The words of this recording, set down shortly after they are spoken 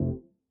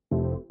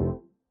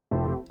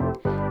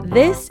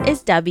This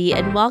is Debbie,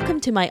 and welcome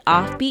to my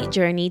offbeat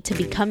journey to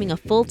becoming a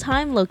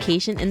full-time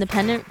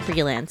location-independent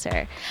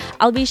freelancer.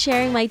 I'll be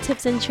sharing my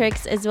tips and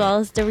tricks as well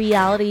as the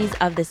realities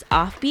of this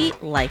offbeat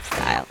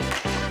lifestyle.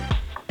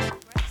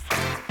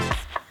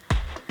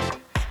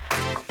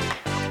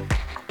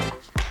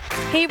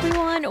 Hey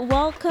everyone,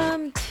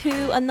 welcome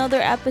to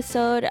another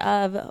episode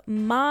of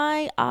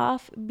my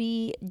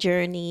offbeat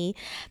journey.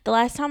 The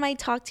last time I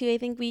talked to you, I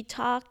think we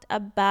talked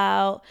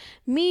about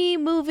me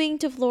moving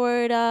to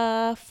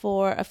Florida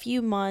for a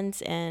few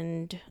months,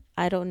 and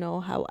I don't know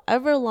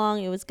however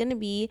long it was going to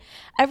be.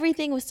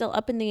 Everything was still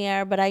up in the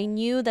air, but I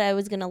knew that I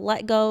was going to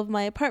let go of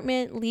my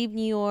apartment, leave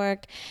New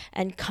York,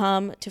 and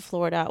come to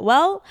Florida.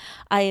 Well,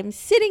 I am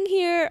sitting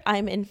here.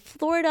 I'm in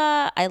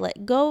Florida. I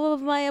let go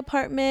of my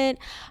apartment.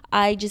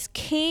 I just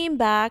came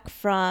back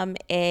from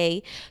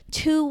a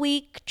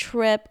 2-week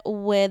trip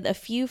with a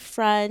few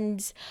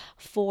friends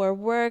for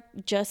work,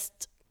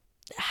 just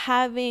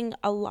having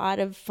a lot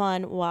of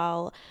fun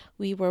while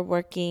we were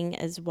working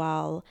as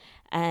well.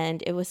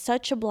 And it was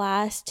such a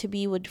blast to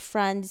be with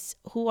friends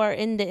who are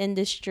in the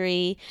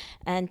industry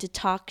and to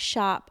talk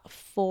shop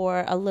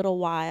for a little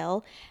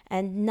while.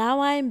 And now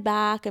I'm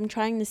back. I'm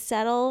trying to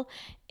settle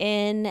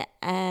in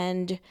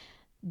and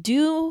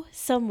do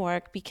some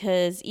work,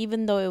 because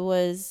even though it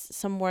was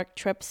some work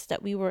trips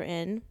that we were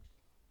in,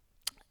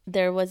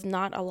 there was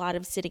not a lot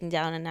of sitting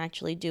down and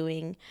actually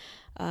doing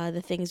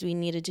the things we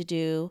needed to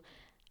do.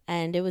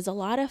 And it was a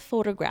lot of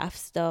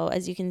photographs, though.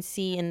 As you can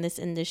see in this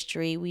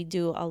industry, we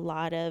do a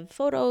lot of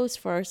photos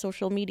for our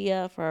social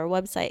media, for our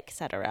website,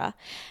 etc.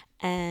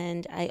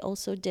 And I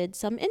also did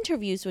some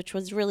interviews, which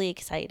was really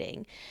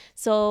exciting.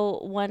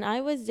 So when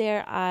I was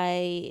there,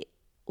 I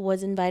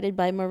was invited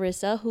by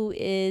Marissa, who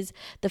is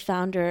the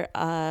founder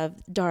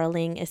of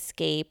Darling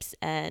Escapes,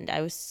 and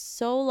I was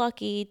so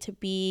lucky to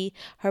be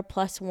her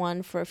plus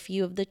one for a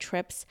few of the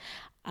trips.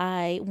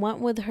 I went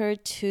with her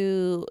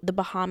to the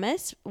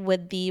Bahamas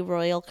with the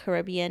Royal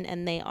Caribbean,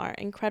 and they are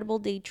incredible.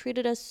 They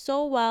treated us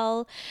so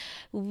well.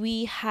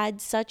 We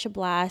had such a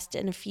blast,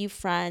 and a few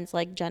friends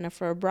like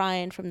Jennifer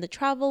O'Brien from the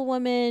Travel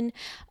Woman.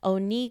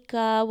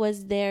 Onika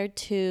was there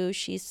too.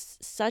 She's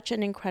such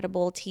an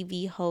incredible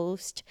TV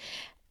host.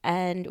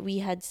 And we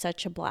had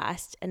such a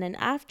blast. And then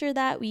after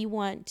that, we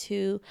went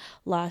to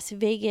Las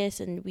Vegas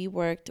and we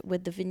worked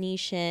with the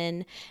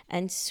Venetian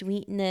and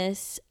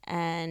Sweetness,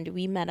 and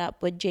we met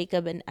up with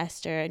Jacob and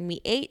Esther, and we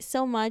ate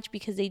so much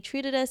because they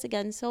treated us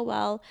again so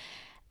well.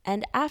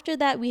 And after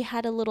that, we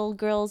had a little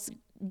girls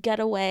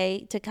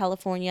getaway to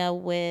California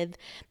with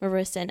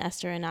Marissa and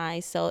Esther and I.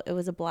 So it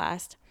was a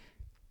blast.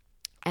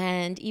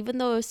 And even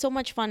though it was so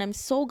much fun, I'm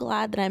so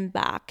glad that I'm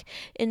back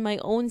in my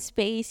own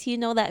space. You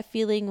know that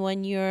feeling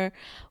when you're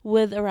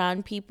with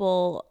around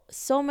people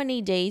so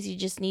many days, you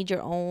just need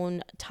your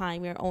own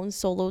time, your own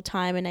solo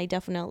time. And I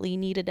definitely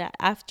needed that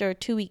after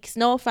 2 weeks.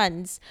 No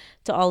offense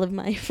to all of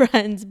my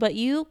friends, but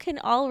you can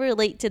all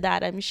relate to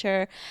that, I'm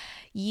sure.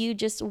 You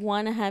just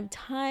want to have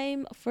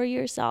time for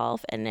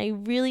yourself. And I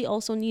really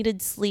also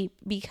needed sleep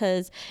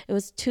because it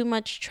was too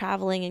much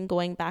traveling and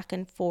going back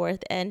and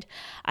forth. And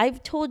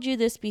I've told you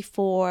this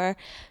before,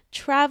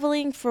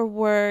 traveling for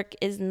work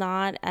is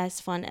not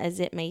as fun as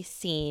it may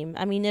seem.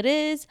 I mean, it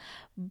is,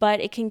 but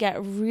it can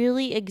get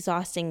really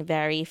exhausting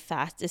very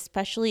fast,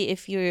 especially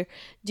if you're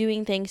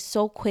doing things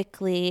so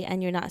quickly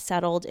and you're not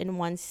settled in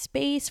one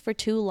space for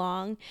too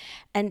long,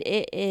 and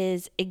it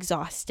is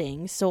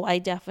exhausting. So I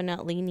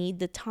definitely need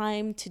the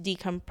time to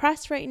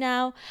decompress right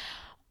now.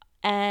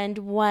 And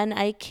when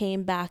I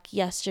came back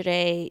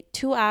yesterday,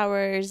 2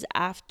 hours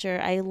after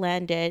I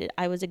landed,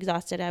 I was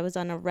exhausted. I was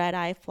on a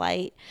red-eye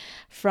flight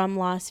from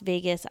Las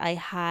Vegas. I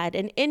had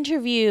an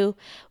interview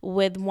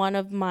with one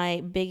of my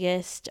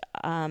biggest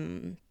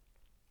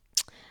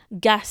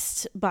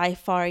guests by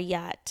far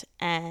yet.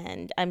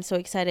 And I'm so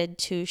excited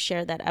to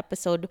share that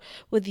episode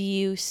with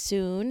you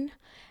soon.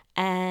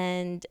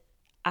 And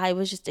I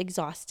was just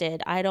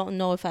exhausted. I don't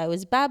know if I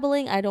was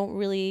babbling. I don't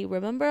really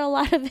remember a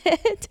lot of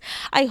it.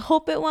 I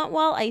hope it went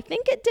well. I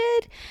think it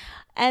did.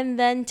 And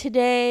then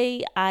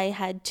today I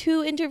had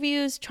 2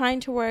 interviews trying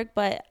to work,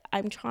 but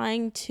I'm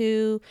trying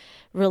to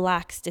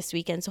relax this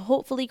weekend. So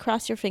hopefully,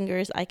 cross your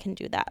fingers, I can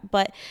do that.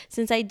 But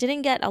since I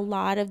didn't get a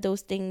lot of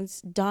those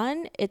things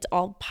done, it's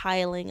all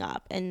piling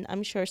up. And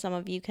I'm sure some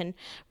of you can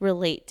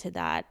relate to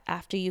that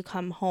after you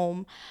come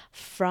home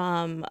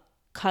from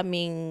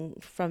coming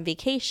from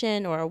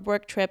vacation or a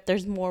work trip.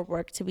 There's more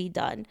work to be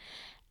done.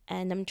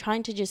 And I'm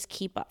trying to just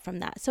keep up from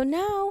that. So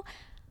now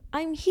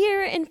I'm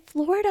here in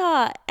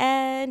Florida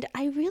and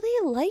I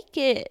really like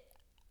it.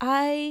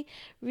 I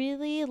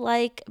really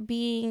like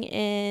being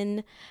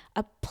in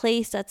a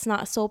place that's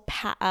not so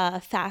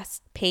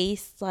fast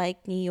paced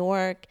like New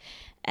York,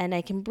 and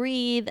I can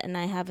breathe and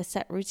I have a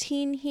set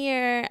routine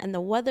here, and the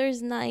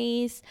weather's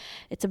nice.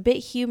 It's a bit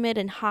humid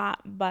and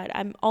hot, but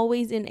I'm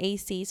always in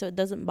AC, so it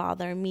doesn't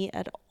bother me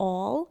at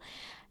all.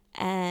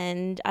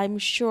 And I'm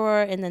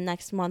sure in the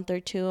next month or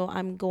two,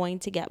 I'm going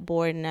to get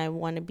bored and I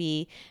want to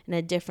be in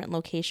a different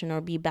location or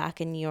be back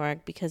in New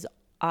York, because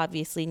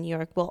obviously New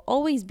York will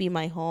always be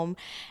my home,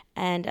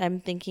 and I'm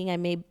thinking I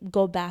may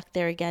go back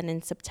there again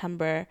in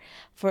September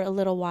for a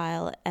little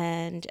while.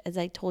 And as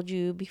I told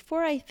you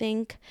before, I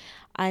think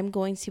I'm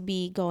going to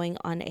be going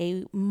on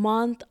a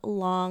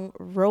month-long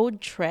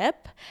road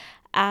trip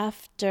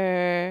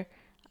after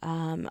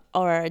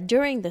or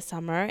during the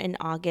summer in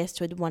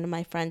August with one of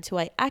my friends who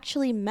I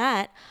actually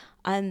met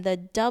on the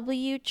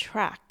W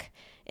track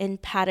in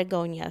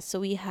Patagonia.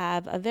 So we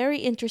have a very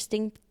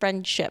interesting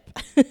friendship.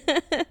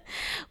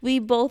 We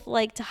both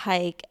like to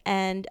hike,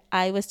 and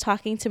I was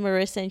talking to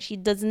Marissa, and she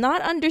does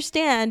not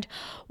understand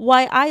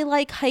why I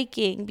like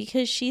hiking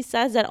because she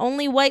says that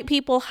only white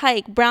people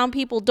hike, brown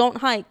people don't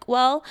hike.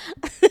 Well,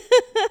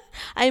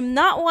 I'm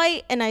not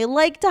white and I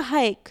like to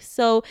hike.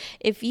 So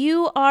if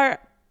you are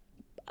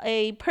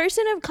a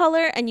person of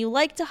color and you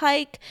like to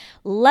hike,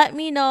 let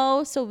me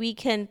know so we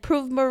can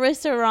prove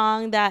Marissa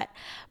wrong that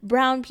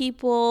brown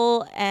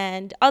people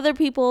and other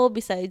people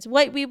besides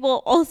white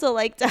people also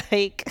like to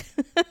hike.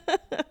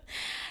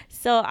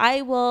 So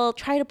I will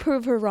try to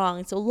prove her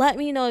wrong. So let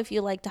me know if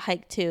you like to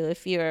hike too,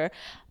 if you're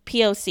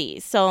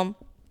POC. So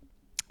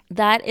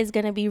that is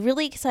going to be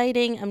really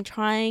exciting. I'm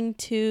trying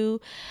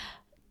to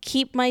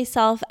keep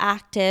myself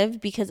active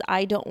because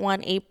I don't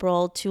want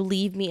April to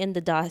leave me in the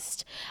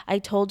dust. I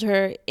told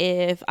her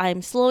if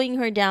I'm slowing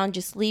her down,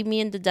 just leave me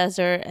in the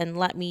desert and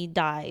let me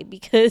die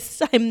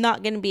because I'm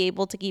not going to be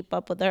able to keep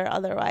up with her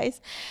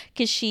otherwise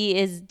because she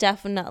is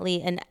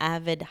definitely an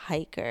avid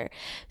hiker.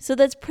 So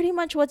that's pretty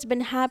much what's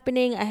been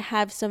happening. I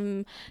have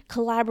some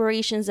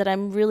collaborations that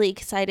I'm really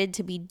excited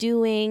to be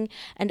doing,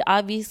 and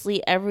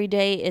obviously every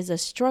day is a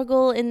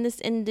struggle in this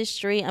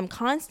industry. I'm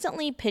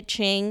constantly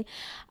pitching.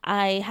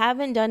 I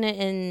haven't done it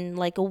in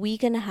like a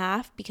week and a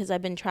half because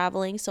I've been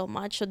traveling so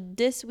much. So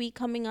this week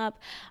coming up,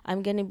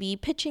 I'm going to be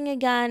pitching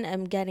again.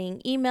 I'm getting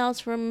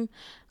emails from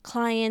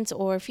clients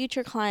or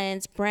future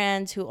clients,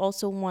 brands who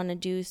also want to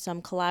do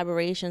some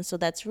collaboration. So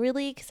that's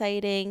really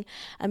exciting.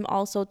 I'm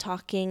also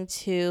talking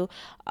to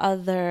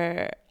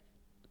other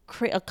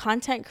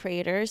content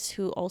creators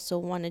who also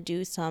want to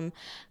do some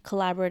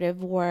collaborative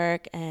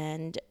work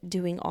and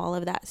doing all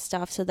of that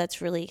stuff. So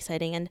that's really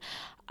exciting. And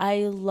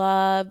I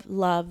love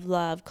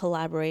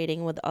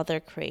collaborating with other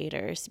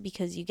creators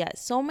because you get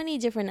so many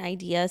different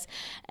ideas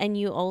and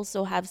you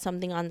also have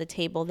something on the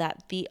table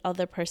that the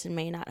other person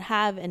may not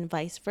have, and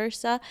vice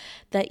versa,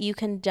 that you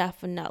can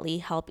definitely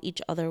help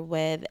each other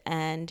with.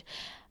 And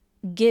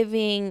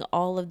giving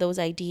all of those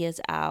ideas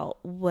out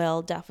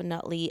will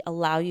definitely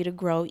allow you to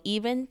grow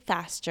even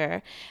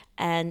faster,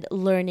 and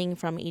learning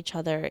from each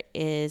other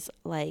is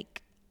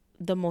like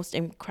the most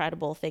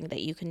incredible thing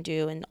that you can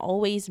do, and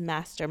always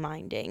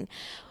masterminding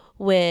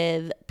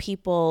with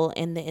people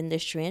in the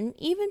industry and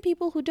even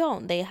people who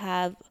don't. They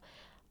have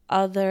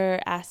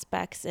other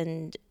aspects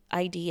and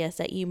ideas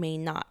that you may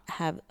not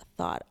have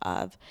thought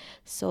of.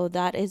 So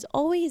that is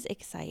always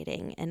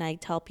exciting, and I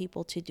tell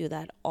people to do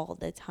that all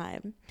the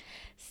time.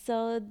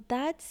 So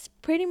that's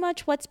pretty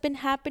much what's been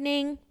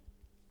happening.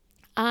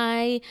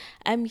 I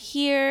am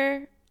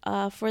here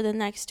for the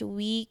next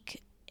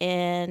week,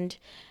 and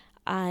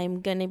I'm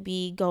going to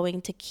be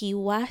going to Key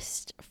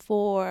West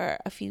for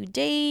a few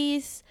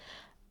days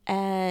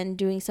and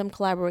doing some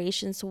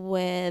collaborations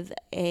with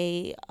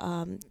a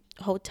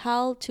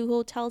hotel, two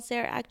hotels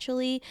there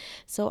actually.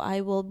 So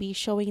I will be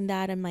showing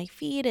that in my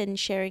feed and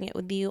sharing it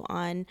with you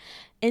on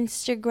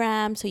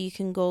Instagram. So you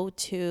can go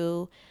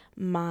to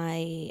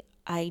my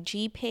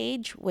IG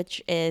page,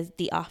 which is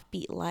the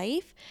Offbeat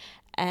Life,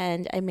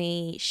 and I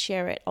may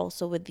share it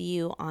also with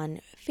you on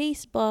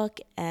Facebook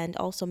and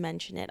also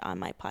mention it on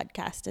my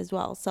podcast as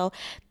well. So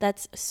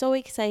that's so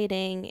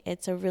exciting.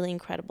 It's a really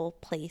incredible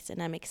place,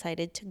 and I'm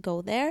excited to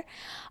go there.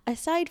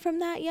 Aside from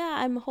that, yeah,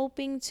 I'm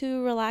hoping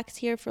to relax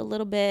here for a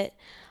little bit.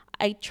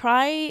 I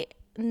try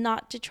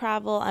not to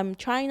travel. I'm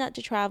trying not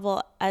to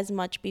travel as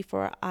much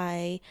before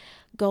I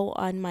go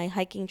on my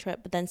hiking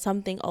trip, but then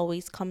something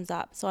always comes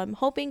up. So I'm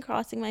hoping,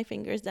 crossing my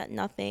fingers, that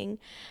nothing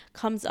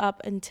comes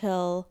up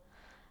until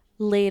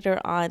later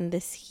on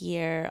this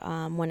year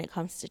when it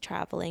comes to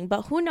traveling.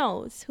 But who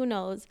knows? Who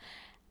knows?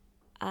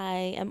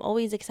 I am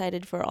always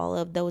excited for all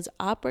of those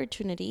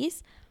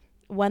opportunities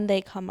when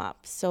they come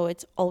up. So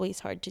it's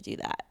always hard to do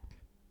that.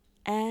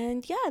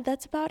 And yeah,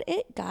 that's about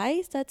it,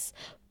 guys. That's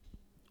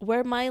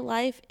where my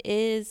life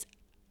is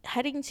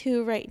heading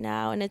to right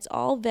now. And it's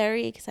all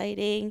very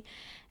exciting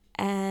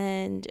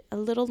and a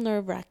little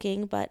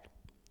nerve-wracking, but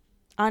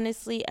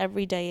honestly,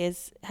 every day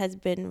has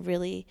been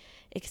really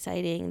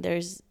exciting.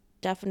 There's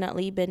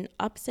definitely been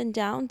ups and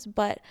downs,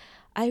 but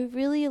I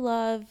really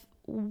love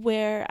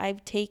where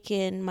I've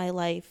taken my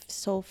life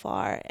so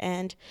far,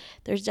 and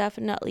there's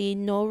definitely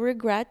no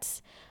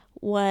regrets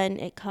when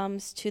it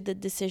comes to the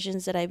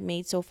decisions that I've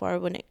made so far,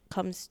 when it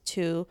comes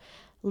to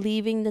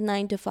leaving the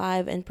 9 to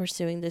 5 and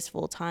pursuing this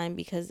full time,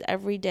 because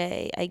every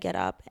day I get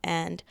up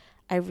and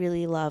I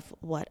really love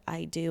what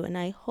I do. And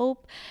I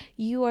hope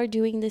you are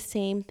doing the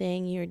same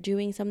thing. You're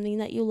doing something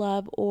that you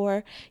love,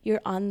 or you're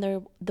on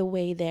the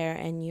way there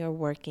and you're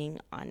working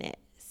on it.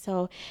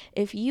 So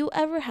if you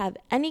ever have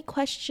any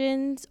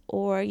questions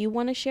or you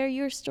want to share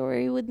your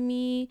story with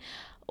me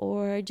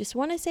or just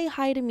want to say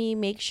hi to me,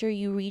 make sure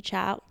you reach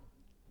out.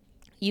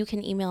 You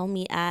can email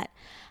me at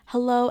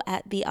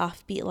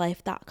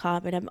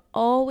hello@theoffbeatlife.com, and I'm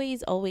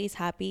always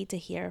happy to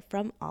hear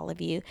from all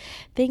of you.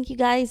 Thank you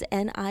guys,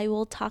 and I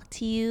will talk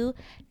to you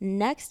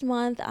next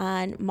month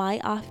on my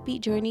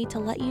offbeat journey to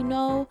let you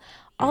know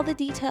all the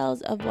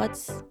details of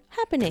what's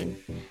happening.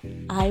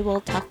 I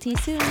will talk to you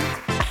soon.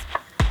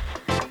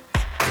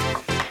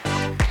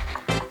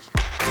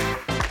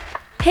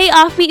 Hey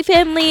Offbeat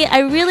family, I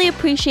really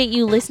appreciate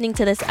you listening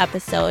to this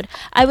episode.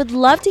 I would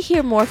love to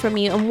hear more from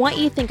you and what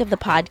you think of the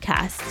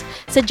podcast.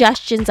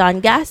 Suggestions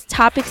on guests,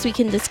 topics we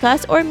can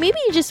discuss, or maybe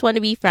you just want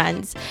to be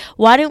friends.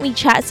 Why don't we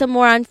chat some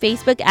more on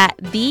Facebook at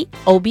The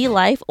OB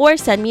Life or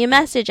send me a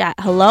message at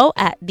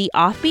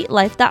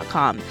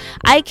hello@theoffbeatlife.com.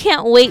 I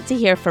can't wait to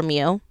hear from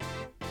you.